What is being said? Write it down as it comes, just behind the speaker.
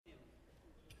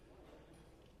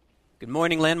Good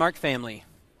morning, Landmark family.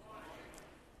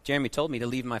 Jeremy told me to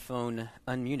leave my phone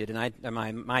unmuted and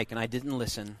my mic, and I didn't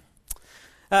listen.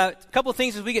 A couple of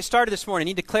things as we get started this morning. I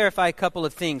need to clarify a couple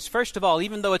of things. First of all,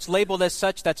 even though it's labeled as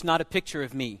such, that's not a picture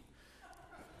of me.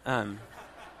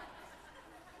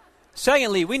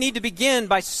 Secondly, we need to begin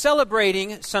by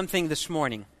celebrating something this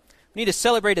morning. We need to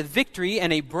celebrate a victory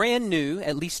and a brand new,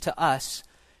 at least to us,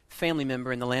 family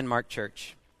member in the Landmark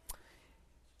Church.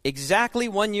 Exactly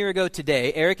 1 year ago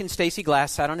today, Eric and Stacy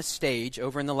Glass sat on a stage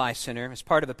over in the Life Center as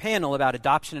part of a panel about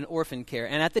adoption and orphan care.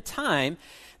 And at the time,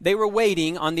 they were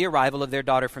waiting on the arrival of their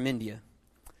daughter from India.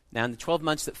 Now, in the 12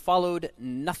 months that followed,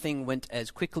 nothing went as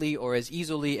quickly or as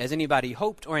easily as anybody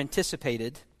hoped or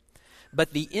anticipated.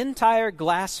 But the entire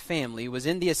Glass family was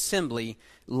in the assembly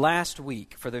last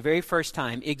week for the very first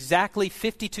time, exactly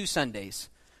 52 Sundays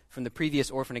from the previous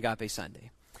Orphan Agape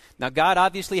Sunday. Now, God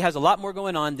obviously has a lot more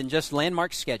going on than just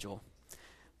Landmark's schedule,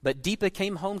 but Deepa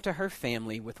came home to her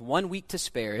family with 1 week to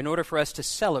spare in order for us to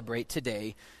celebrate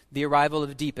today the arrival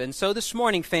of Deepa. And so this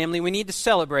morning, family, we need to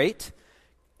celebrate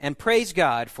and praise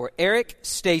God for Eric,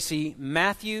 Stacy,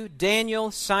 Matthew, Daniel,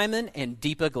 Simon, and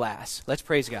Deepa Glass. Let's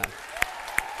praise God.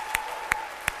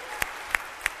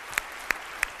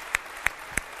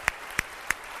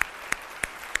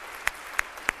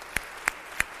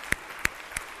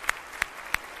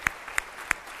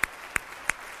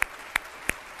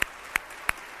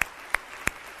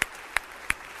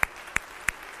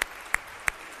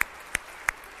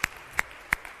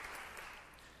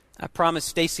 I promised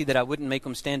Stacy that I wouldn't make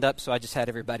them stand up, so I just had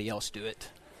everybody else do it.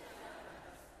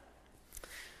 I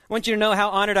want you to know how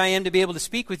honored I am to be able to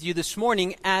speak with you this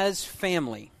morning as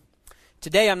family.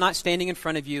 Today, I'm not standing in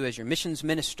front of you as your missions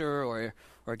minister or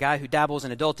a guy who dabbles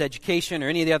in adult education or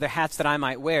any of the other hats that I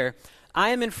might wear. I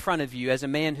am in front of you as a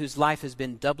man whose life has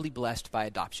been doubly blessed by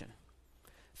adoption.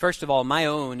 First of all, my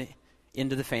own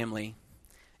into the family,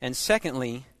 and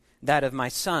secondly, that of my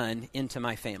son into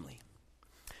my family.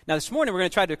 Now, this morning, we're going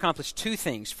to try to accomplish two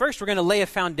things. First, we're going to lay a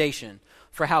foundation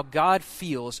for how God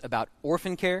feels about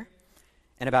orphan care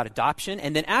and about adoption.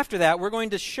 And then after that, we're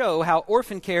going to show how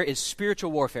orphan care is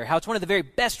spiritual warfare, how it's one of the very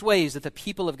best ways that the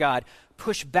people of God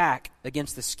push back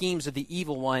against the schemes of the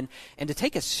evil one and to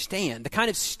take a stand, the kind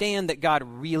of stand that God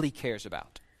really cares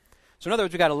about. So in other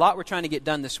words, we've got a lot we're trying to get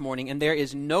done this morning, and there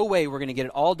is no way we're going to get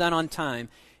it all done on time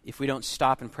if we don't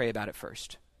stop and pray about it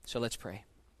first. So let's pray.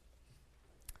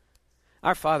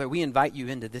 Our Father, we invite you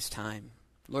into this time.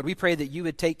 Lord, we pray that you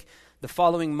would take the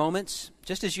following moments,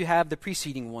 just as you have the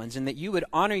preceding ones, and that you would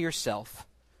honor yourself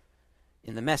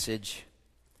in the message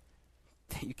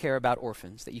that you care about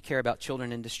orphans, that you care about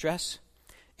children in distress,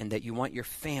 and that you want your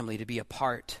family to be a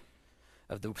part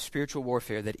of the spiritual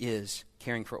warfare that is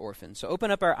caring for orphans. So open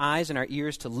up our eyes and our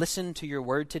ears to listen to your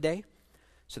word today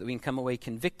so that we can come away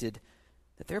convicted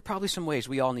that there are probably some ways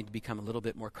we all need to become a little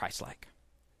bit more Christ-like.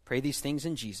 Pray these things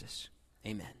in Jesus.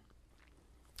 Amen.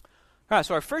 All right,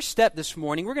 so our first step this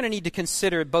morning, we're going to need to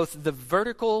consider both the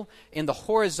vertical and the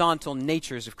horizontal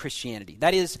natures of Christianity.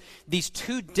 That is, these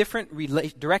two different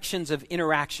directions of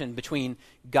interaction between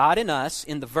God and us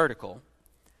in the vertical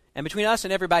and between us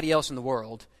and everybody else in the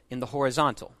world in the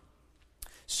horizontal.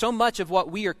 So much of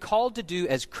what we are called to do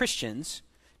as Christians,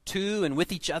 to and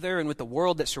with each other and with the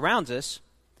world that surrounds us,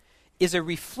 is a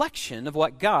reflection of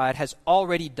what God has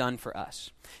already done for us.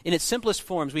 In its simplest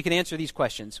forms, we can answer these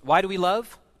questions. Why do we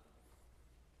love?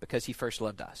 Because he first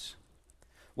loved us.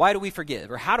 Why do we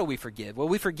forgive? Or how do we forgive? Well,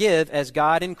 we forgive as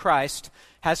God in Christ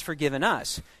has forgiven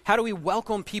us. How do we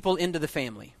welcome people into the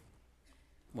family?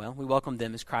 Well, we welcome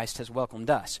them as Christ has welcomed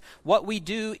us. What we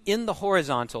do in the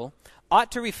horizontal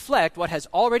ought to reflect what has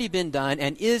already been done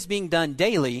and is being done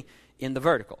daily in the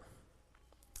vertical.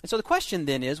 And so the question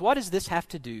then is, what does this have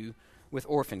to do with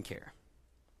orphan care?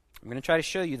 I'm going to try to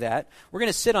show you that. We're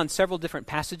going to sit on several different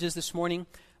passages this morning,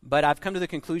 but I've come to the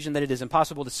conclusion that it is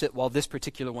impossible to sit while this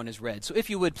particular one is read. So if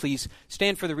you would, please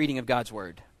stand for the reading of God's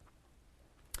word.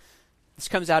 This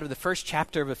comes out of the first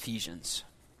chapter of Ephesians.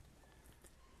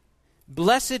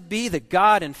 Blessed be the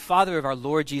God and Father of our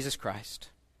Lord Jesus Christ,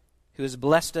 who has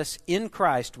blessed us in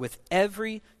Christ with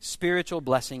every spiritual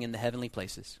blessing in the heavenly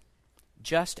places,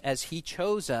 just as he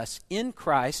chose us in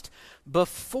Christ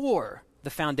before the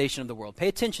foundation of the world. Pay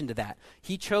attention to that.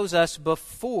 He chose us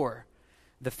before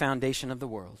the foundation of the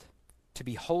world to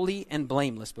be holy and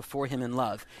blameless before him in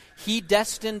love. He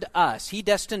destined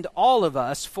all of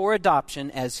us for adoption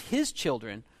as his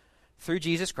children through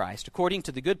Jesus Christ, according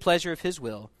to the good pleasure of his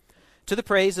will, to the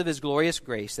praise of his glorious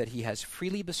grace that he has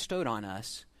freely bestowed on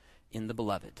us in the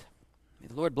beloved. May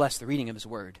the Lord bless the reading of his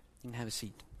word. You can have a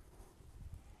seat.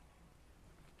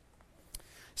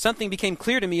 Something became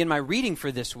clear to me in my reading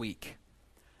for this week.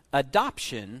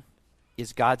 Adoption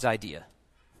is God's idea.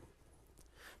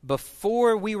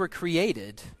 Before we were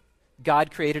created,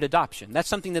 God created adoption. That's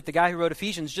something that the guy who wrote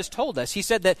Ephesians just told us. He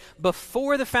said that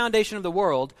before the foundation of the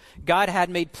world, God had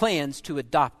made plans to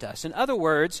adopt us. In other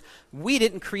words, we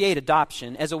didn't create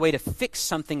adoption as a way to fix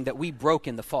something that we broke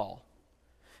in the fall.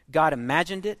 God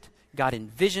imagined it, God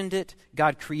envisioned it,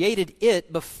 God created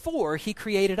it before he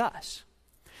created us.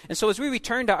 And so as we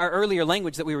return to our earlier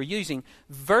language that we were using,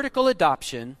 vertical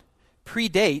adoption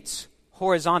predates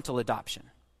horizontal adoption.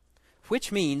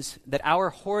 Which means that our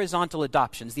horizontal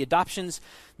adoptions, the adoptions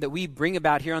that we bring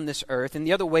about here on this earth, and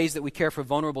the other ways that we care for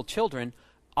vulnerable children,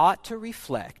 ought to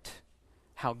reflect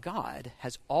how God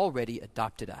has already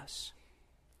adopted us.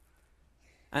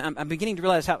 I'm beginning to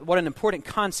realize what an important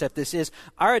concept this is.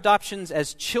 Our adoptions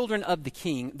as children of the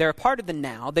King, they're a part of the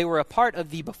now. They were a part of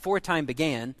the before time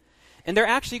began, and they're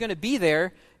actually going to be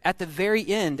there at the very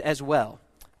end as well.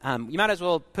 You might as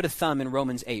well put a thumb in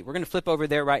Romans 8. We're going to flip over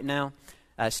there right now.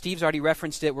 Steve's already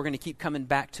referenced it. We're going to keep coming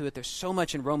back to it. There's so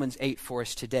much in Romans 8 for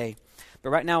us today. But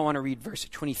right now I want to read verse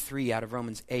 23 out of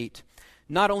Romans 8.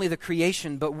 Not only the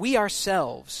creation, but we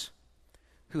ourselves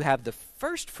who have the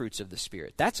first fruits of the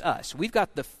Spirit. That's us. We've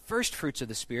got the first fruits of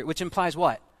the Spirit, which implies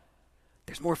what?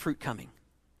 There's more fruit coming.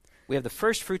 We have the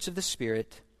first fruits of the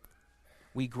Spirit.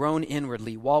 We groan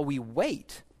inwardly while we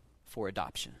wait for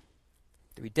adoption,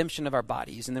 the redemption of our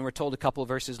bodies. And then we're told a couple of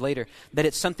verses later that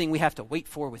it's something we have to wait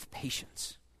for with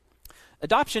patience.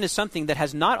 Adoption is something that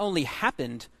has not only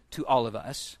happened to all of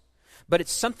us, but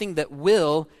it's something that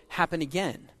will happen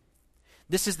again.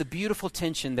 This is the beautiful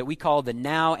tension that we call the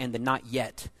now and the not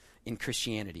yet in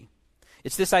Christianity.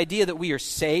 It's this idea that we are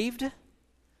saved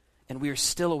and we are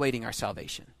still awaiting our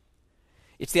salvation.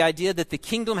 It's the idea that the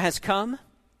kingdom has come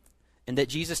and that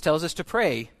Jesus tells us to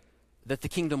pray that the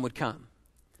kingdom would come.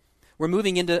 We're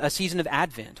moving into a season of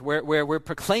Advent where we're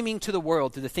proclaiming to the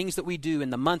world through the things that we do in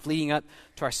the month leading up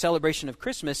to our celebration of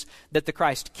Christmas that the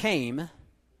Christ came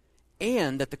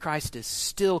and that the Christ is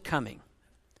still coming.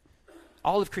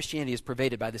 All of Christianity is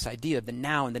pervaded by this idea of the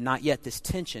now and the not yet, this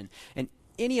tension. And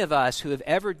any of us who have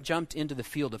ever jumped into the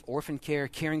field of orphan care,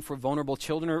 caring for vulnerable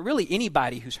children, or really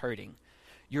anybody who's hurting,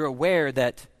 you're aware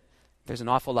that there's an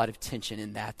awful lot of tension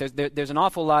in that. There's an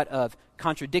awful lot of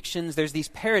contradictions. There's these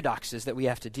paradoxes that we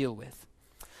have to deal with.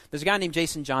 There's a guy named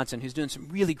Jason Johnson who's doing some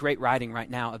really great writing right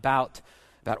now about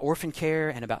orphan care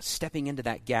and about stepping into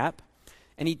that gap.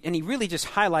 And he really just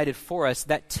highlighted for us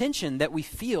that tension that we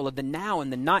feel of the now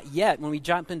and the not yet when we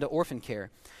jump into orphan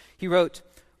care. He wrote,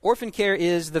 "Orphan care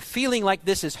is the feeling like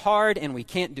this is hard and we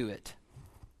can't do it,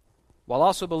 while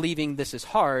also believing this is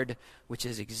hard, which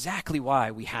is exactly why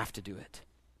we have to do it.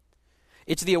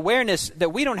 It's the awareness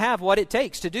that we don't have what it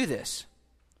takes to do this,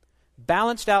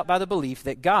 balanced out by the belief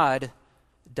that God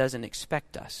doesn't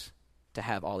expect us to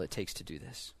have all it takes to do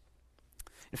this."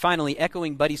 And finally,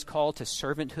 echoing Buddy's call to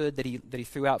servanthood that he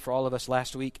threw out for all of us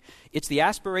last week, it's the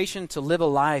aspiration to live a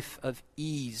life of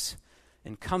ease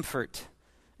and comfort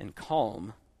and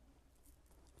calm,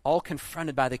 all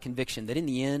confronted by the conviction that in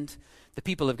the end, the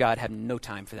people of God have no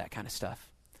time for that kind of stuff.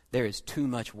 There is too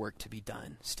much work to be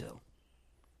done still.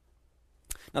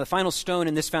 Now, the final stone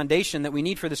in this foundation that we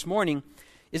need for this morning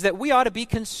is that we ought to be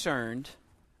concerned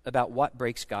about what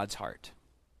breaks God's heart.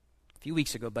 A few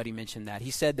weeks ago, Buddy mentioned that. He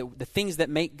said that the things that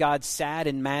make God sad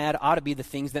and mad ought to be the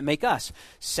things that make us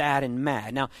sad and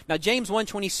mad. Now James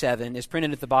 1:27 is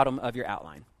printed at the bottom of your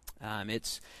outline.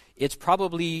 It's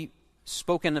probably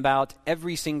spoken about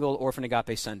every single Orphan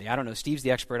Agape Sunday. I don't know, Steve's the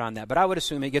expert on that, but I would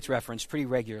assume it gets referenced pretty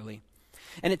regularly.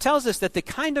 And it tells us that the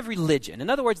kind of religion,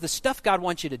 in other words, the stuff God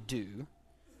wants you to do,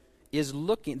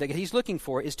 that he's looking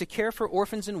for is to care for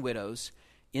orphans and widows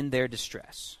in their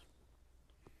distress.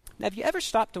 Now, have you ever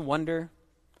stopped to wonder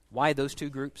why those two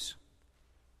groups?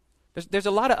 There's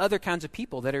a lot of other kinds of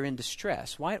people that are in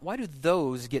distress. Why do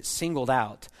those get singled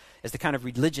out as the kind of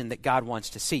religion that God wants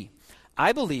to see?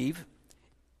 I believe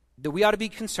that we ought to be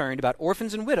concerned about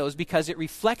orphans and widows because it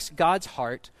reflects God's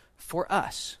heart for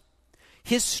us.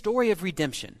 His story of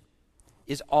redemption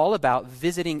is all about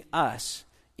visiting us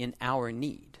in our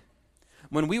need.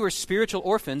 When we were spiritual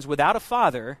orphans without a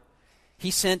father, he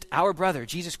sent our brother,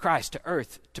 Jesus Christ, to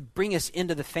earth to bring us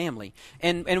into the family.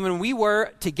 And when we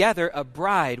were together a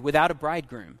bride without a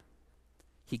bridegroom,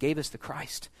 he gave us the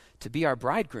Christ to be our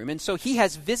bridegroom. And so he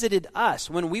has visited us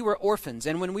when we were orphans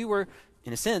and when we were,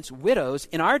 in a sense, widows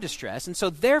in our distress. And so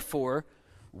therefore,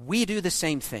 we do the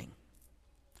same thing.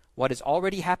 What has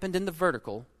already happened in the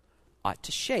vertical ought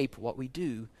to shape what we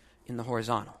do in the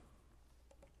horizontal.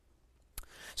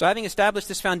 So having established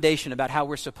this foundation about how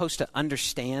we're supposed to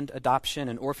understand adoption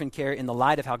and orphan care in the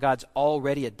light of how God's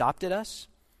already adopted us,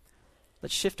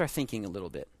 let's shift our thinking a little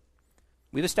bit.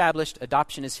 We've established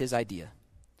adoption is his idea.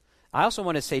 I also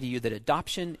want to say to you that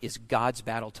adoption is God's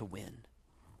battle to win.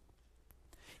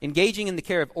 Engaging in the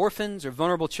care of orphans or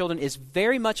vulnerable children is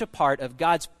very much a part of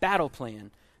God's battle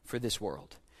plan for this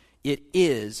world. It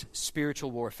is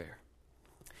spiritual warfare.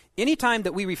 Anytime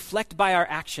that we reflect by our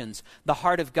actions the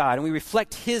heart of God and we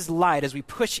reflect his light as we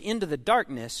push into the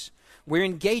darkness, we're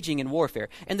engaging in warfare.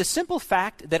 And the simple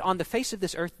fact that on the face of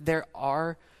this earth there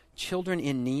are children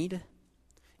in need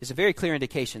is a very clear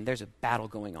indication there's a battle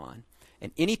going on.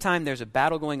 And anytime there's a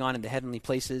battle going on in the heavenly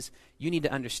places, you need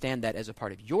to understand that as a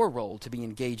part of your role to be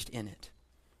engaged in it.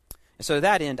 And so to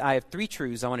that end, I have 3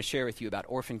 truths I want to share with you about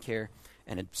orphan care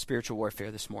and spiritual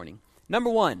warfare this morning. Number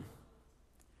 1,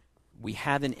 we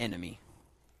have an enemy.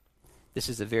 This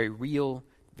is a very real,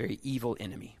 very evil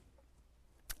enemy.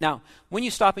 Now, when you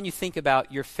stop and you think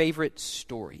about your favorite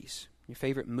stories, your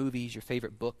favorite movies, your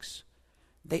favorite books,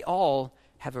 they all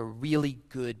have a really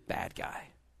good bad guy.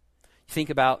 Think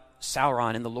about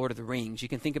Sauron in The Lord of the Rings. You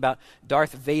can think about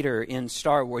Darth Vader in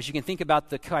Star Wars. You can think about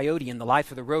the Coyote in The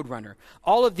Life of the Roadrunner.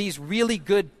 All of these really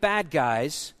good bad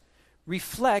guys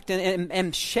reflect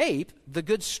and shape the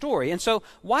good story. And so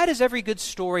why does every good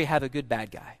story have a good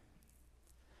bad guy?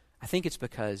 I think it's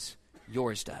because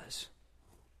yours does.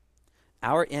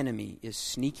 Our enemy is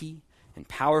sneaky and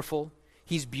powerful.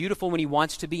 He's beautiful when he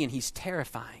wants to be, and he's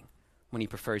terrifying when he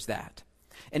prefers that.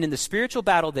 And in the spiritual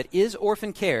battle that is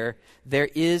orphan care, there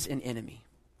is an enemy.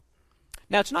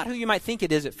 Now, it's not who you might think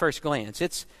it is at first glance.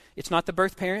 It's not the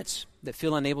birth parents that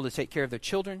feel unable to take care of their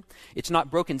children. It's not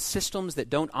broken systems that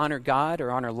don't honor God or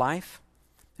honor life.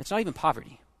 It's not even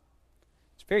poverty.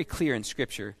 It's very clear in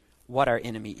Scripture what our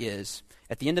enemy is.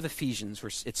 At the end of Ephesians,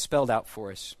 it's spelled out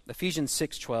for us. Ephesians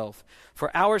 6:12. For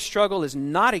our struggle is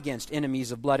not against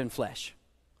enemies of blood and flesh,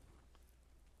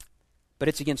 but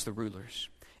it's against the rulers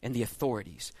and the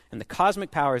authorities and the cosmic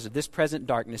powers of this present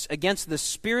darkness, against the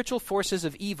spiritual forces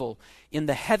of evil in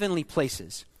the heavenly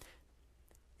places.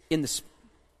 In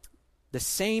the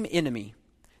same enemy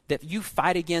that you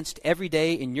fight against every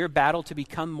day in your battle to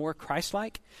become more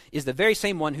Christ-like is the very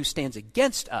same one who stands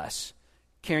against us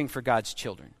caring for God's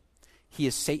children. He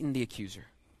is Satan the accuser.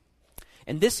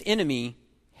 And this enemy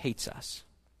hates us.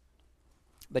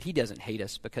 But he doesn't hate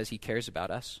us because he cares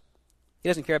about us. He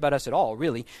doesn't care about us at all,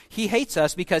 really. He hates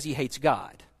us because he hates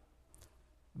God.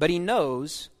 But he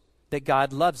knows that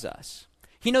God loves us.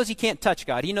 He knows he can't touch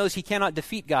God. He knows he cannot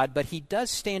defeat God, but he does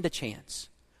stand a chance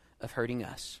of hurting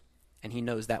us. And he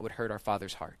knows that would hurt our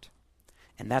Father's heart.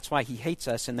 And that's why he hates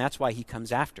us, and that's why he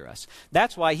comes after us.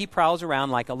 That's why he prowls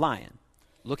around like a lion,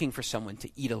 looking for someone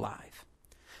to eat alive.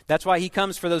 That's why he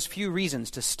comes for those few reasons,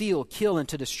 to steal, kill, and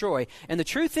to destroy. And the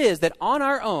truth is that on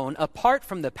our own, apart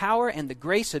from the power and the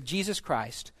grace of Jesus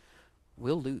Christ,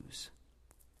 we'll lose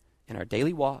in our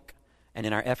daily walk and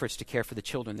in our efforts to care for the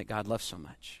children that God loves so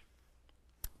much.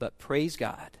 But praise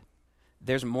God,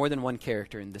 there's more than one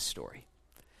character in this story.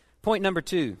 Point number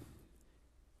 2,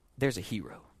 there's a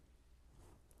hero.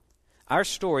 Our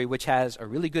story, which has a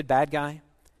really good bad guy,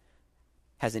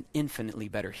 has an infinitely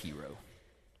better hero.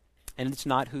 And it's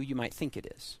not who you might think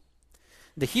it is.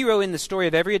 The hero in the story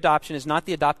of every adoption is not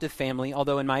the adoptive family,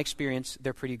 although in my experience,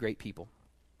 they're pretty great people.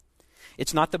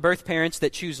 It's not the birth parents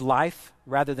that choose life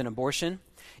rather than abortion.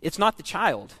 It's not the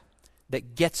child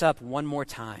that gets up one more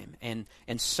time and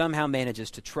somehow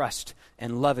manages to trust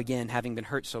and love again, having been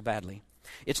hurt so badly.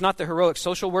 It's not the heroic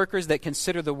social workers that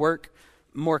consider the work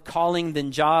more calling than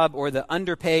job, or the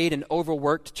underpaid and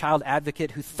overworked child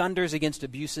advocate who thunders against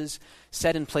abuses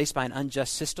set in place by an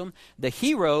unjust system. The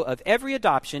hero of every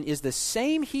adoption is the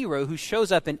same hero who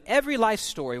shows up in every life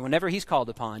story whenever he's called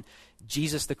upon,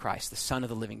 Jesus the Christ, the Son of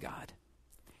the living God.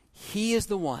 He is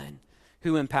the one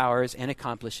who empowers and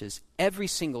accomplishes every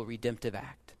single redemptive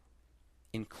act,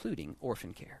 including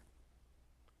orphan care.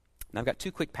 And I've got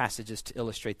 2 quick passages to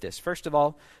illustrate this. First of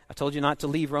all, I told you not to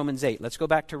leave Romans 8. Let's go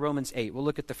back to Romans 8. We'll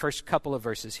look at the first couple of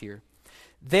verses here.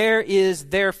 There is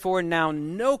therefore now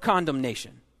no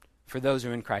condemnation for those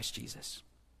who are in Christ Jesus.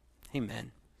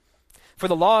 Amen. For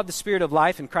the law of the Spirit of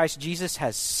life in Christ Jesus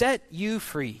has set you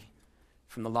free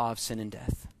from the law of sin and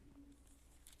death.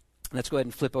 Let's go ahead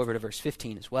and flip over to verse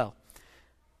 15 as well.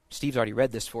 Steve's already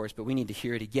read this for us, but we need to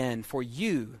hear it again. For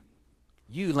you,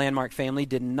 Landmark family,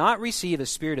 did not receive a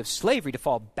spirit of slavery to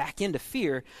fall back into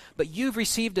fear, but you've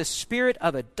received a spirit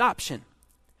of adoption.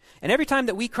 And every time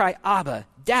that we cry, Abba,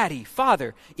 Daddy,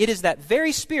 Father, it is that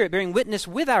very Spirit bearing witness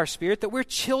with our spirit that we're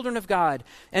children of God.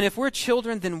 And if we're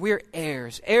children, then we're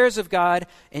heirs, heirs of God,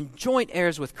 and joint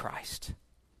heirs with Christ.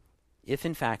 If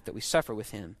in fact that we suffer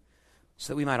with him,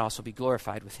 so that we might also be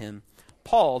glorified with him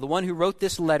Paul, the one who wrote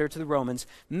this letter to the Romans,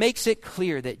 makes it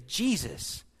clear that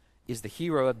Jesus is the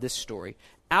hero of this story.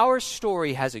 Our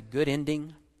story has a good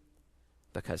ending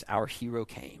because our hero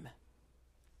came.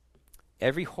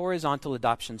 Every horizontal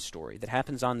adoption story that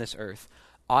happens on this earth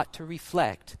ought to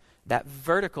reflect that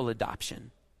vertical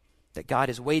adoption that God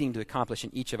is waiting to accomplish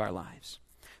in each of our lives.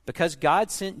 Because God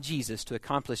sent Jesus to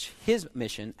accomplish his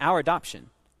mission, our adoption,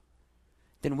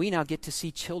 then we now get to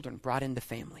see children brought into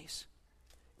families,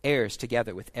 heirs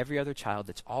together with every other child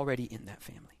that's already in that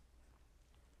family.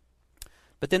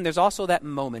 But then there's also that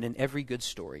moment in every good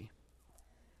story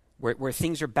where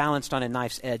things are balanced on a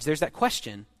knife's edge. There's that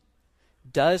question,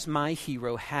 does my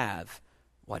hero have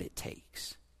what it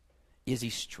takes? Is he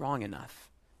strong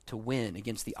enough to win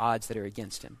against the odds that are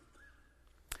against him?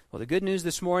 Well, the good news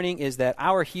this morning is that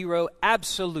our hero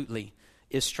absolutely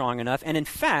is strong enough, and in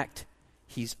fact,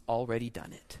 he's already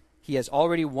done it. He has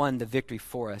already won the victory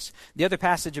for us. The other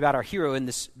passage about our hero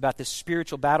about this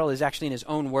spiritual battle is actually in his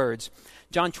own words.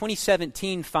 John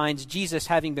 20:17 finds Jesus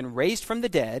having been raised from the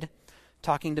dead,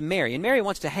 talking to Mary. And Mary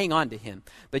wants to hang on to him.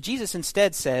 But Jesus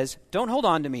instead says, don't hold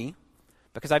on to me,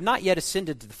 because I've not yet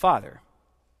ascended to the Father.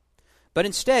 But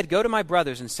instead, go to my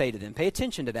brothers and say to them, pay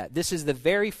attention to that. This is the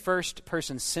very first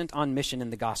person sent on mission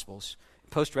in the Gospels,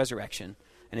 post-resurrection,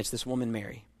 and it's this woman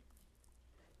Mary.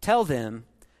 Tell them,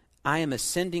 I am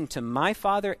ascending to my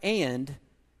Father and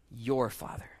your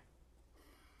Father,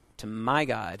 to my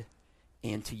God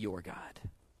and to your God.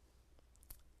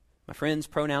 My friends,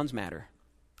 pronouns matter.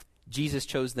 Jesus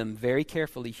chose them very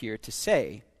carefully here to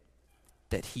say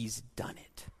that he's done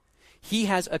it. He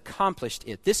has accomplished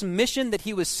it. This mission that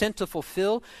he was sent to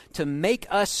fulfill, to make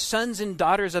us sons and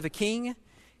daughters of a king,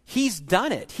 he's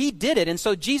done it. He did it. And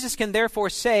so Jesus can therefore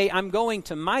say, I'm going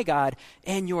to my God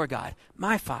and your God,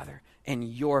 my Father and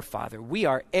your Father. We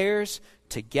are heirs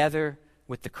together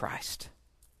with the Christ.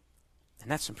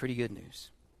 And that's some pretty good news.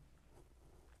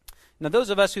 Now, those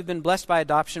of us who've been blessed by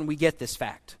adoption, we get this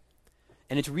fact.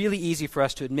 And it's really easy for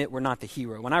us to admit we're not the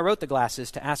hero. When I wrote the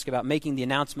Glasses to ask about making the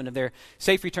announcement of their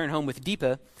safe return home with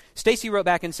Deepa, Stacy wrote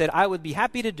back and said, I would be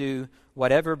happy to do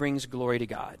whatever brings glory to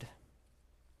God.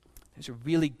 There's a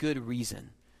really good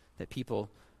reason that people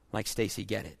like Stacy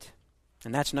get it.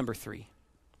 And that's number 3.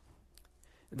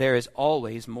 There is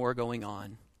always more going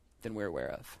on than we're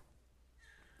aware of.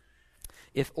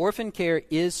 If orphan care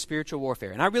is spiritual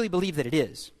warfare, and I really believe that it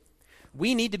is,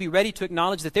 we need to be ready to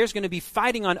acknowledge that there's going to be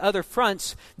fighting on other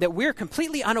fronts that we're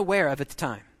completely unaware of at the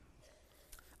time.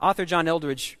 Author John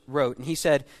Eldredge wrote, and he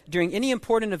said, during any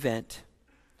important event,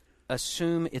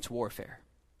 assume it's warfare.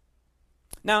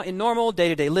 Now, in normal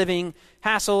day-to-day living,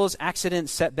 hassles,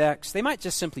 accidents, setbacks, they might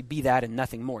just simply be that and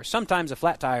nothing more. Sometimes a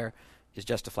flat tire is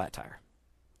just a flat tire.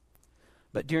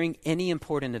 But during any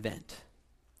important event,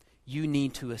 you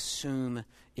need to assume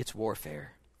it's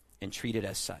warfare and treat it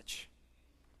as such.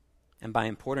 And by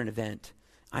important event,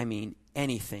 I mean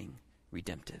anything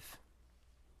redemptive.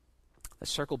 Let's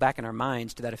circle back in our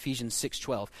minds to that Ephesians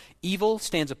 6:12. Evil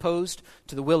stands opposed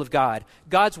to the will of God.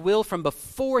 God's will from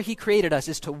before he created us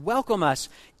is to welcome us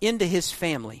into his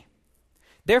family.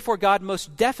 Therefore, God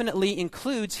most definitely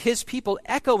includes his people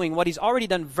echoing what he's already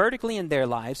done vertically in their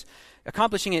lives,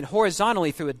 accomplishing it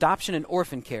horizontally through adoption and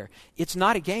orphan care. It's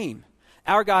not a game.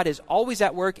 Our God is always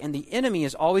at work, and the enemy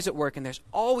is always at work, and there's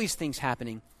always things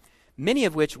happening, many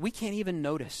of which we can't even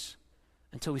notice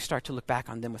until we start to look back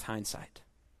on them with hindsight.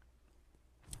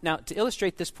 Now, to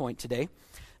illustrate this point today,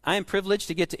 I am privileged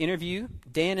to get to interview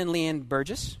Dan and Leanne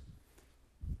Burgess.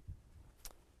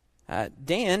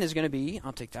 Dan is going to be,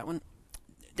 I'll take that one.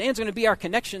 Dan's going to be our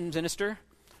connections minister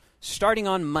starting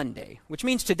on Monday, which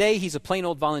means today he's a plain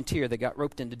old volunteer that got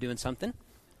roped into doing something.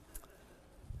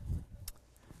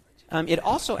 It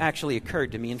also actually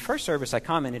occurred to me, in first service I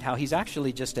commented how he's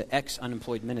actually just an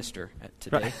ex-unemployed minister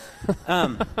today.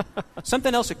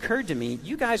 Something else occurred to me.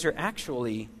 You guys are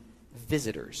actually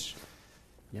visitors.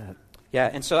 Yeah. Yeah,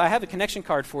 and so I have a connection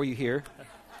card for you here.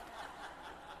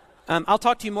 I'll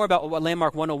talk to you more about what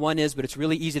Landmark 101 is, but it's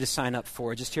really easy to sign up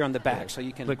for, just here on the back, so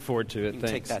you can look forward to it. You can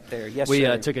take that there. Yes, we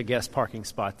sir. Took a guest parking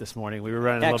spot this morning. We were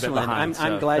running a little bit behind.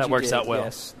 I'm glad that you works did. out well.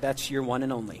 Yes, that's your one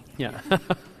and only. Yeah.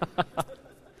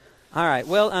 All right.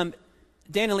 Well,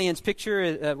 Dan and Leanne's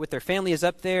picture with their family is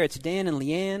up there. It's Dan and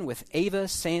Leanne with Ava,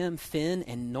 Sam, Finn,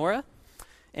 and Nora.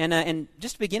 And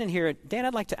just to begin in here, Dan,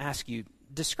 I'd like to ask you,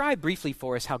 describe briefly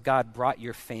for us how God brought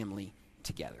your family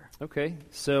together. Okay.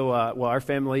 So, our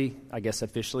family, I guess,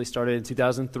 officially started in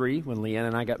 2003 when Leanne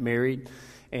and I got married.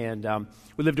 And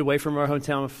we lived away from our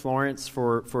hometown of Florence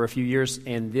for a few years.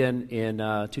 And then in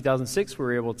 2006, we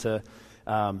were able to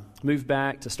move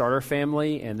back to start our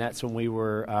family. And that's when we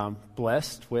were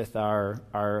blessed with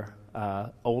our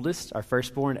oldest, our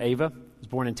firstborn, Ava, was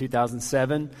born in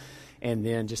 2007, and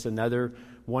then just another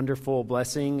wonderful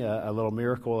blessing, a little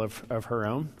miracle of her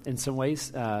own in some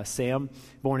ways. Sam,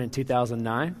 born in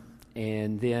 2009,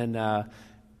 and then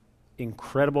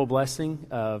incredible blessing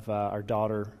of our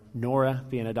daughter Nora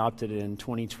being adopted in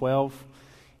 2012,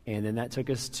 and then that took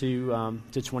us to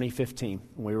 2015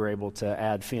 when we were able to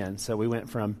add Finn. So we went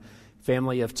from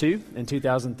family of 2 in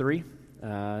 2003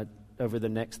 over the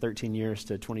next 13 years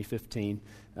to 2015,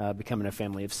 becoming a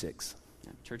family of 6.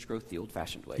 Church growth the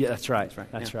old-fashioned way. Yeah, that's right.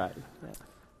 That's right. Yeah.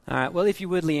 All right. Well, if you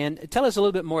would, Leanne, tell us a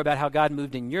little bit more about how God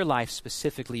moved in your life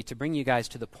specifically to bring you guys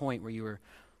to the point where you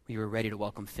were ready to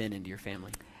welcome Finn into your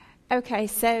family. Okay,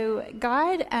 so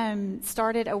God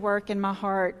started a work in my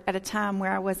heart at a time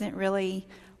where I wasn't really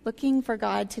looking for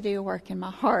God to do a work in my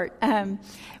heart.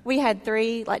 We had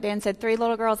 3, like Dan said, 3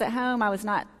 little girls at home. I was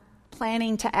not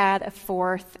planning to add a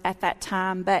 4th at that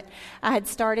time, but I had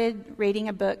started reading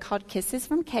a book called Kisses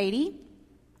from Katie,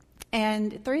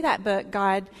 and through that book,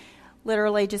 God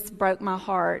literally just broke my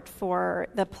heart for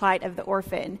the plight of the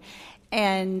orphan.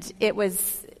 And it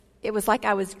was like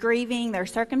I was grieving their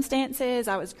circumstances,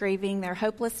 I was grieving their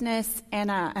hopelessness,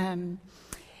 and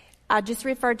I just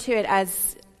referred to it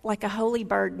as like a holy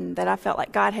burden that I felt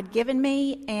like God had given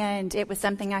me, and it was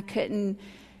something I couldn't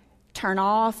turn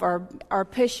off or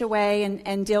push away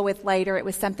and deal with later. It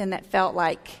was something that felt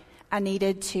like I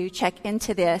needed to check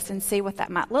into this and see what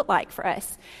that might look like for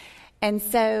us. And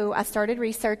so I started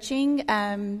researching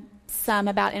some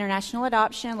about international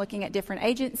adoption, looking at different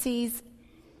agencies,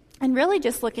 and really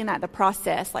just looking at the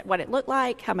process, like what it looked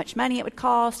like, how much money it would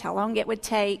cost, how long it would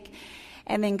take.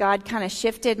 And then God kind of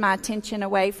shifted my attention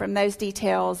away from those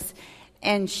details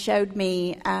and showed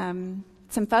me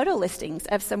some photo listings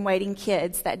of some waiting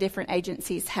kids that different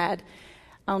agencies had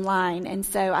online. And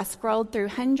so I scrolled through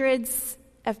hundreds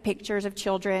of pictures of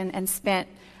children and spent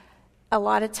a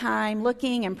lot of time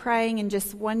looking and praying and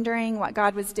just wondering what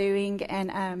God was doing.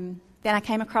 And then I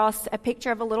came across a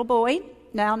picture of a little boy,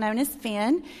 now known as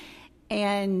Finn,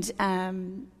 and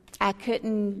I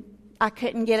couldn't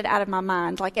get it out of my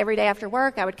mind. Like every day after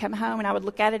work, I would come home and I would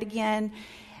look at it again.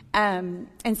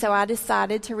 And so I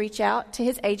decided to reach out to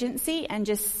his agency and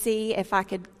just see if I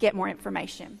could get more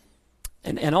information.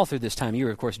 And all through this time, you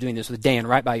were, of course, doing this with Dan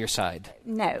right by your side.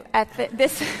 No,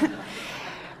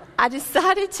 I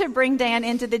decided to bring Dan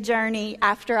into the journey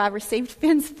after I received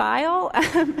Finn's file.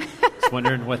 I was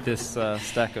wondering what this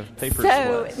stack of papers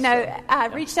was. I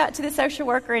reached out to the social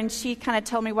worker, and she kind of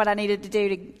told me what I needed to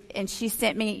do, and she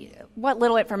sent me what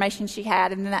little information she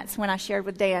had, and then that's when I shared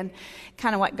with Dan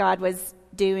kind of what God was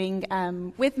doing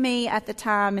with me at the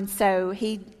time, and so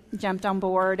he jumped on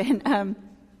board.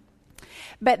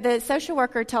 But the social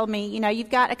worker told me,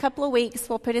 you've got a couple of weeks.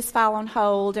 We'll put his file on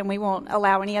hold, and we won't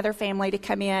allow any other family to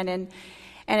come in and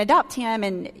adopt him.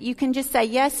 And you can just say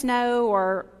yes, no,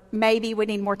 or maybe we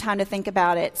need more time to think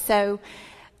about it. So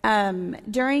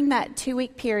during that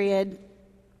 2-week period,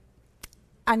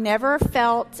 I never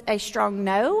felt a strong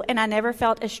no, and I never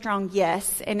felt a strong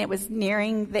yes. And it was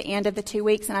nearing the end of the 2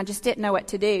 weeks, and I just didn't know what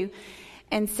to do.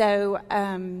 And so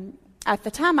at the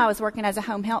time, I was working as a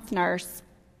home health nurse.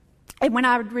 And when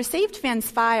I received Finn's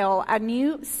file, I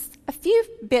knew a few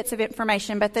bits of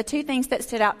information, but the 2 things that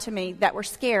stood out to me that were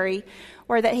scary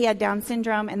were that he had Down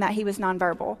syndrome and that he was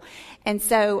nonverbal. And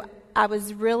so I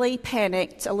was really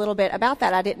panicked a little bit about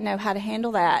that. I didn't know how to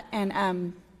handle that.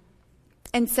 And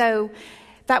so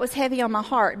that was heavy on my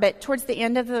heart. But towards the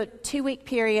end of the 2-week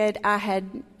period, I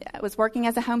was working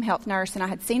as a home health nurse, and I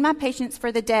had seen my patients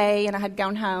for the day, and I had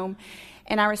gone home.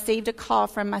 And I received a call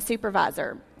from my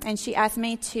supervisor, and she asked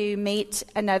me to meet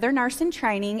another nurse in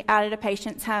training out at a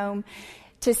patient's home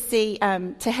to see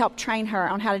to help train her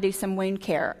on how to do some wound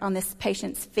care on this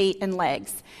patient's feet and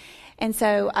legs. And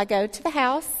so I go to the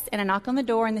house, and I knock on the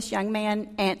door, and this young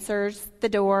man answers the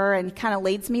door and kind of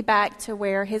leads me back to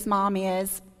where his mom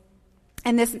is.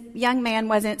 And this young man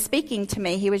wasn't speaking to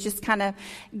me. He was just kind of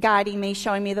guiding me,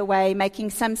 showing me the way, making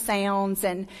some sounds.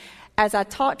 And as I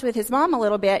talked with his mom a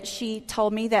little bit, she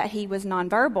told me that he was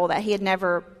nonverbal, that he had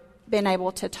never been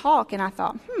able to talk. And I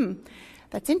thought,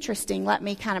 that's interesting. Let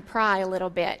me kind of pry a little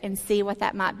bit and see what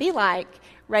that might be like,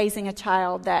 raising a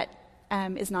child that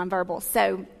is nonverbal.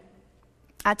 So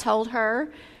I told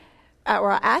her,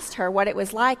 or I asked her what it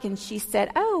was like, and she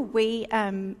said, we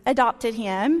adopted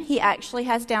him. He actually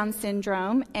has Down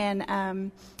syndrome,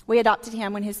 and we adopted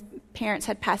him when his parents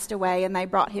had passed away, and they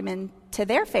brought him into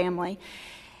their family.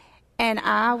 And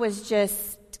I was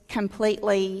just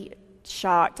completely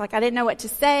shocked. Like, I didn't know what to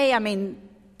say. I mean,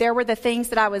 there were the things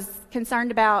that I was concerned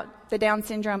about, the Down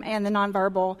syndrome and the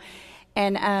nonverbal.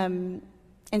 And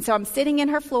And so I'm sitting in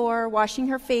her floor, washing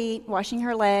her feet, washing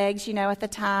her legs, at the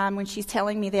time when she's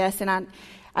telling me this. And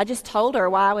I just told her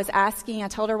why I was asking. I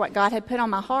told her what God had put on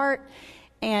my heart.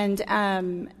 And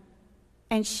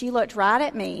she looked right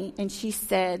at me and she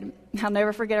said, I'll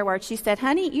never forget her words. She said,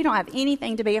 honey, you don't have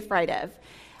anything to be afraid of.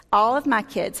 All of my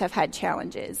kids have had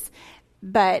challenges,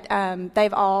 but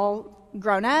they've all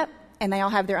grown up and they all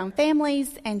have their own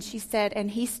families. And she said,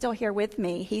 and he's still here with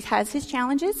me. He has his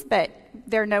challenges, but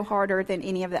they're no harder than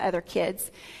any of the other kids.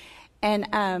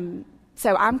 And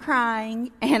so I'm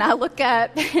crying and I look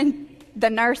up and the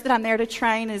nurse that I'm there to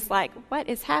train is like, what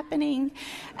is happening?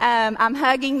 I'm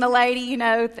hugging the lady,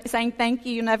 saying thank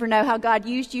you. You never know how God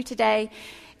used you today.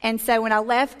 And so when I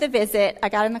left the visit, I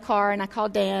got in the car and I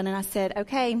called Dan and I said,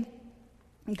 okay,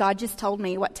 God just told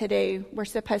me what to do. We're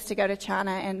supposed to go to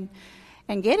China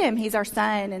and get him. He's our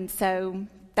son. And so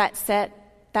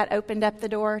that opened up the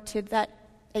door to that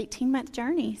 18-month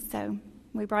journey. So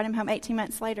we brought him home 18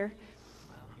 months later.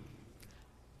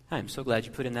 I'm so glad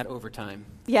you put in that overtime.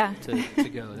 Yeah. to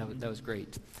go. That was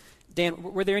great. Dan,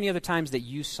 were there any other times that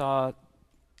you saw,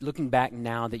 looking back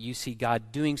now, that you see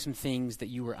God doing some things that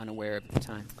you were unaware of at the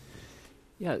time?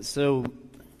 Yeah, so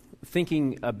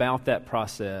thinking about that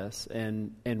process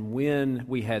and when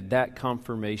we had that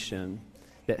confirmation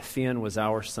that Finn was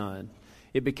our son,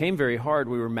 it became very hard.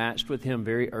 We were matched with him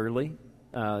very early,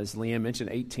 as Leanne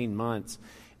mentioned, 18 months.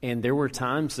 And there were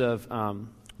times of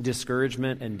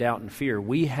discouragement and doubt and fear.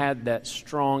 We had that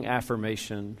strong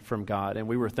affirmation from God, and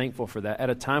we were thankful for that at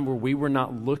a time where we were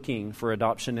not looking for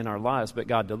adoption in our lives, but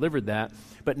God delivered that.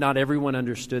 But not everyone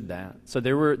understood that. So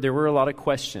there were a lot of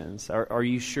questions. Are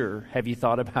you sure? Have you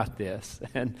thought about this?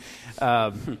 And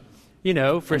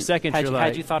for a second you're like,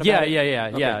 had you thought about it?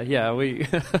 Yeah. We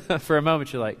for a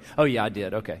moment you're like, oh yeah, I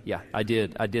did. Okay, yeah, I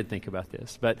did think about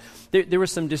this. But there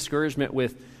was some discouragement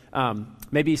with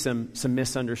maybe some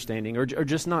misunderstanding or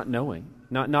just not knowing,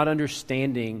 not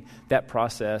understanding that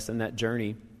process and that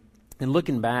journey. And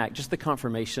looking back, just the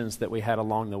confirmations that we had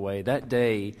along the way. That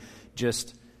day,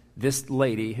 just this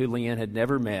lady who Leanne had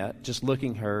never met, just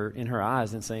looking her in her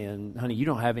eyes and saying, honey, you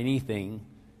don't have anything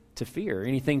to fear,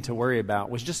 anything to worry about,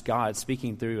 was just God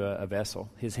speaking through a vessel,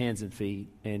 his hands and feet,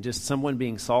 and just someone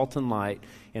being salt and light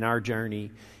in our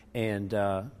journey. And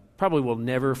probably will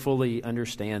never fully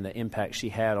understand the impact she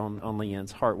had on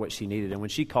Leanne's heart, what she needed. And when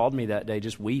she called me that day,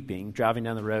 just weeping, driving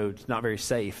down the road, it's not very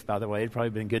safe, by the way. It'd probably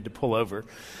been good to pull over.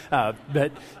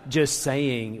 But just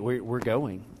saying, we're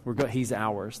going. He's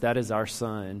ours. That is our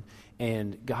son.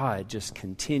 And God just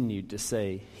continued to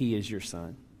say, he is your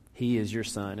son. He is your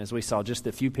son. As we saw just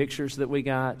a few pictures that we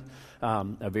got,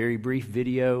 a very brief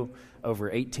video over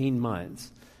 18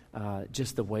 months,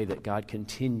 just the way that God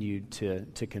continued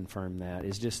to confirm that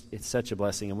is it's such a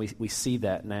blessing. And we see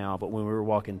that now. But when we were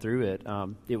walking through it,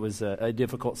 it was a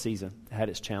difficult season. It had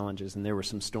its challenges, and there were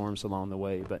some storms along the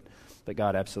way. But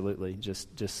God absolutely just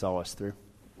saw us through.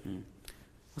 Well,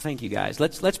 thank you, guys.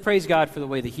 Let's praise God for the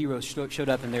way the heroes showed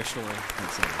up in their story.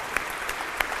 Thanks, Andy.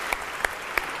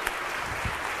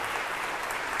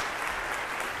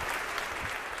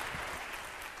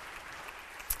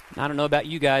 I don't know about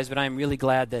you guys, but I'm really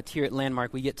glad that here at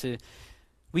Landmark we get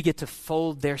to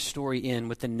fold their story in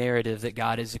with the narrative that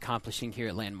God is accomplishing here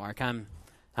at Landmark. I'm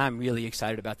really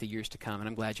excited about the years to come, and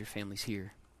I'm glad your family's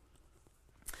here.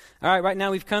 All right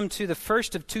now we've come to the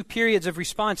first of two periods of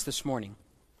response this morning.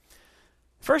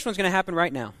 The first one's going to happen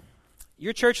right now.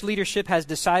 Your church leadership has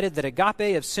decided that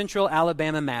Agape of Central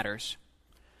Alabama matters.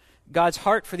 God's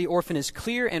heart for the orphan is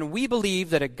clear, and we believe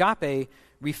that Agape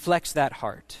reflects that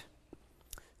heart.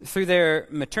 Through their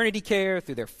maternity care,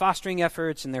 through their fostering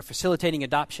efforts, and their facilitating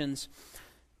adoptions,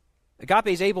 Agape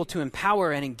is able to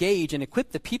empower and engage and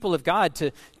equip the people of God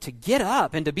to get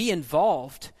up and to be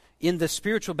involved in the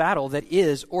spiritual battle that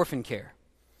is orphan care.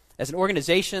 As an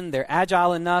organization, they're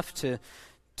agile enough to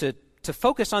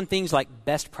focus on things like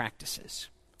best practices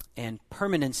and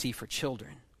permanency for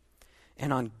children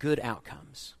and on good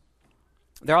outcomes.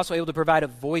 They're also able to provide a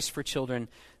voice for children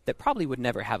that probably would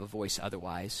never have a voice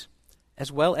otherwise,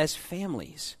 as well as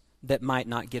families that might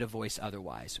not get a voice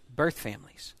otherwise. Birth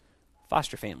families,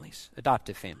 foster families,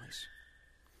 adoptive families.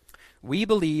 We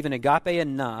believe in Agape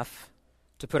enough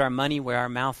to put our money where our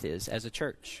mouth is as a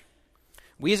church.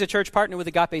 We as a church partner with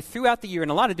Agape throughout the year in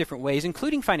a lot of different ways,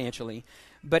 including financially,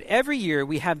 but every year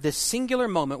we have this singular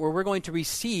moment where we're going to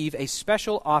receive a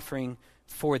special offering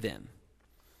for them.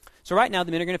 So right now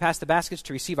the men are going to pass the baskets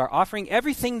to receive our offering.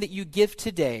 Everything that you give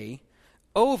today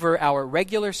over our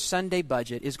regular Sunday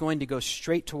budget is going to go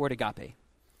straight toward Agape.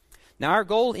 Now, our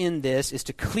goal in this is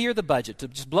to clear the budget, to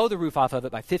just blow the roof off of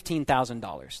it by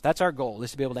 $15,000. That's our goal,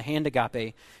 is to be able to hand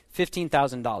Agape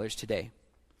 $15,000 today.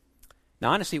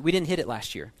 Now, honestly, we didn't hit it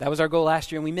last year. That was our goal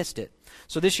last year, and we missed it.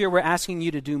 So this year, we're asking you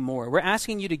to do more. We're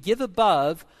asking you to give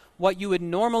above what you would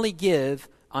normally give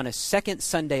on a second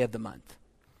Sunday of the month.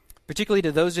 Particularly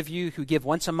to those of you who give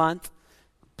once a month,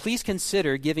 please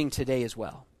consider giving today as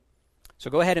well. So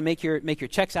go ahead and make your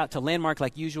checks out to Landmark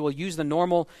like usual. Use the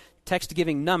normal text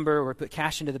giving number or put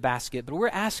cash into the basket. But we're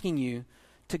asking you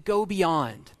to go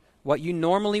beyond what you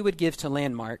normally would give to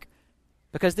Landmark,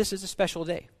 because this is a special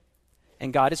day.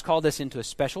 And God has called us into a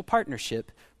special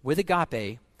partnership with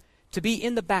Agape to be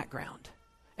in the background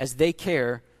as they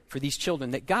care for these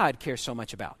children that God cares so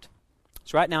much about.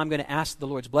 So right now I'm going to ask the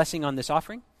Lord's blessing on this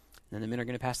offering, and then the men are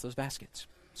going to pass those baskets.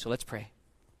 So let's pray.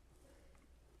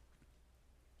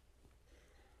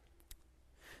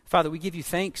 Father, we give you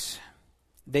thanks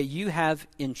that you have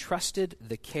entrusted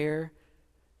the care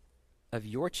of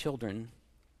your children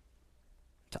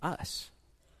to us.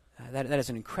 That is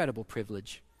an incredible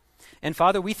privilege. And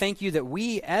Father, we thank you that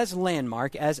we as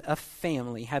Landmark, as a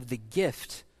family, have the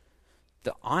gift,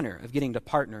 the honor of getting to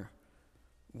partner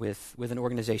with an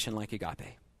organization like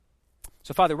Agape.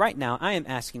 So Father, right now I am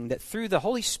asking that through the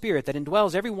Holy Spirit that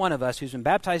indwells every one of us who's been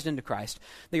baptized into Christ,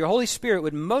 that your Holy Spirit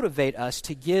would motivate us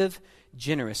to give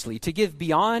generously, to give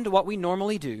beyond what we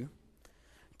normally do,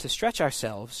 to stretch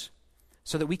ourselves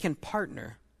so that we can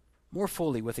partner more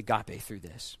fully with Agape through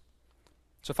this.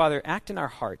 So Father, act in our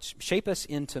hearts, shape us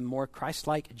into more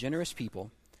Christ-like, generous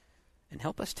people, and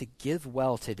help us to give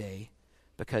well today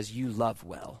because you love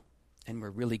well, and we're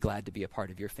really glad to be a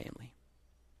part of your family.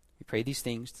 We pray these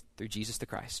things through Jesus the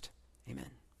Christ.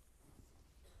 Amen.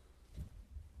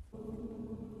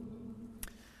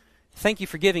 Thank you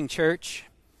for giving, church.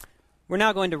 We're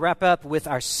now going to wrap up with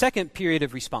our second period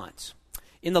of response.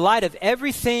 In the light of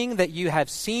everything that you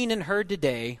have seen and heard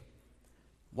today,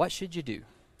 what should you do?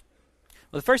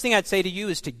 Well, the first thing I'd say to you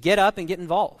is to get up and get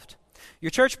involved.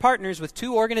 Your church partners with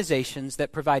two organizations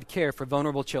that provide care for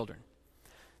vulnerable children.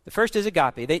 The first is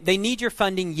Agape. They need your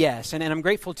funding, yes, and I'm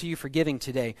grateful to you for giving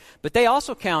today. But they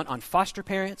also count on foster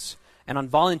parents and on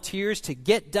volunteers to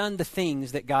get done the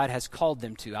things that God has called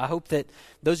them to. I hope that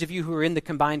those of you who were in the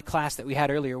combined class that we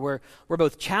had earlier were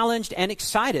both challenged and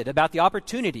excited about the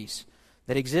opportunities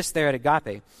that exist there at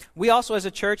Agape. We also as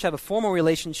a church have a formal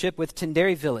relationship with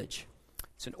Tenderi Village.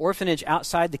 It's an orphanage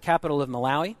outside the capital of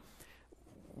Malawi.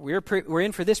 We're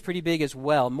in for this pretty big as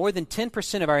well. More than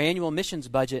 10% of our annual missions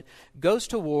budget goes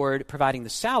toward providing the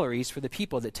salaries for the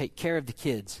people that take care of the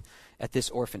kids at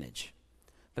this orphanage.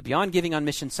 But beyond giving on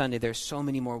Mission Sunday, there's so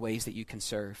many more ways that you can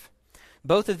serve.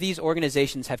 Both of these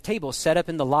organizations have tables set up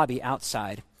in the lobby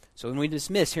outside. So when we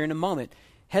dismiss here in a moment,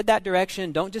 head that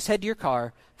direction. Don't just head to your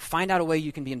car. Find out a way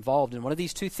you can be involved in one of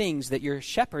these two things that your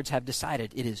shepherds have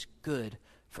decided it is good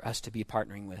for us to be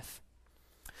partnering with.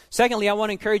 Secondly, I want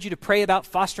to encourage you to pray about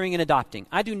fostering and adopting.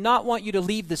 I do not want you to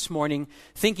leave this morning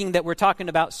thinking that we're talking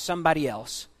about somebody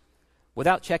else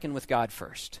without checking with God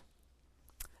first.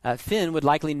 Finn would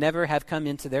likely never have come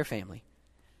into their family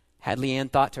had Leanne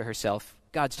thought to herself,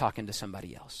 God's talking to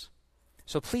somebody else.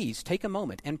 So please take a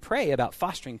moment and pray about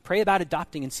fostering, pray about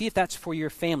adopting, and see if that's for your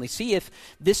family. See if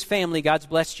this family God's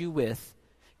blessed you with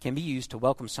can be used to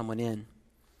welcome someone in.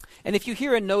 And if you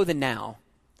hear a no the now,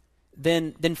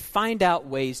 then find out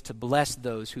ways to bless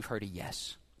those who've heard a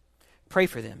yes. Pray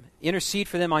for them. Intercede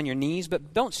for them on your knees,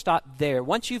 but don't stop there.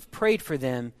 Once you've prayed for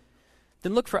them,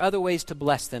 then look for other ways to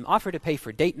bless them. Offer to pay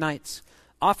for date nights,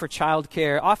 offer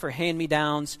childcare, offer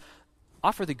hand-me-downs,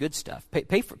 offer the good stuff.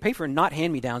 Pay for not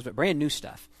hand-me-downs, but brand new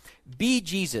stuff. Be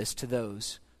Jesus to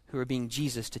those who are being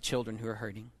Jesus to children who are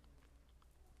hurting.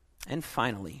 And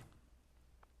finally,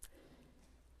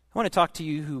 I want to talk to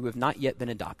you who have not yet been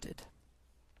adopted.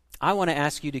 I want to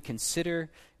ask you to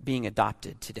consider being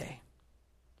adopted today.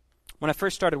 When I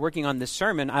first started working on this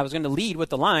sermon, I was going to lead with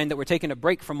the line that we're taking a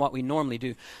break from what we normally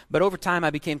do. But over time,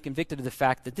 I became convicted of the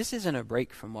fact that this isn't a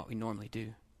break from what we normally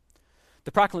do.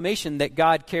 The proclamation that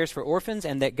God cares for orphans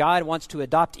and that God wants to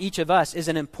adopt each of us is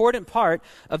an important part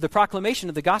of the proclamation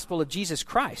of the gospel of Jesus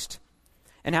Christ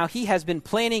and how he has been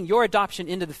planning your adoption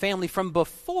into the family from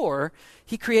before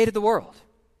he created the world.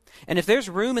 And if there's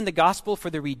room in the gospel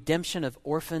for the redemption of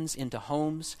orphans into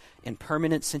homes and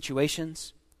permanent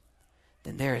situations,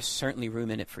 then there is certainly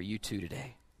room in it for you too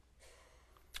today.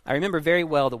 I remember very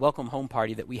well the welcome home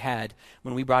party that we had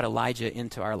when we brought Elijah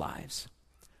into our lives.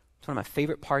 It's one of my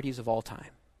favorite parties of all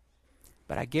time.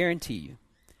 But I guarantee you,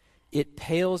 it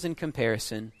pales in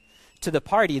comparison to the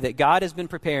party that God has been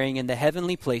preparing in the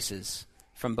heavenly places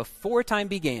from before time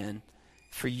began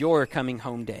for your coming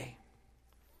home day.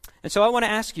 And so I want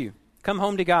to ask you, come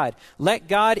home to God. Let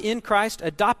God in Christ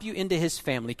adopt you into his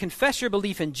family. Confess your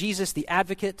belief in Jesus, the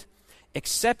advocate.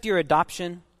 Accept your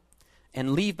adoption.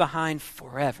 and leave behind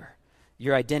forever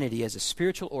your identity as a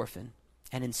spiritual orphan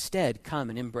and instead come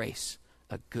and embrace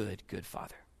a good, good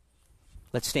Father.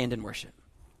 Let's stand and worship.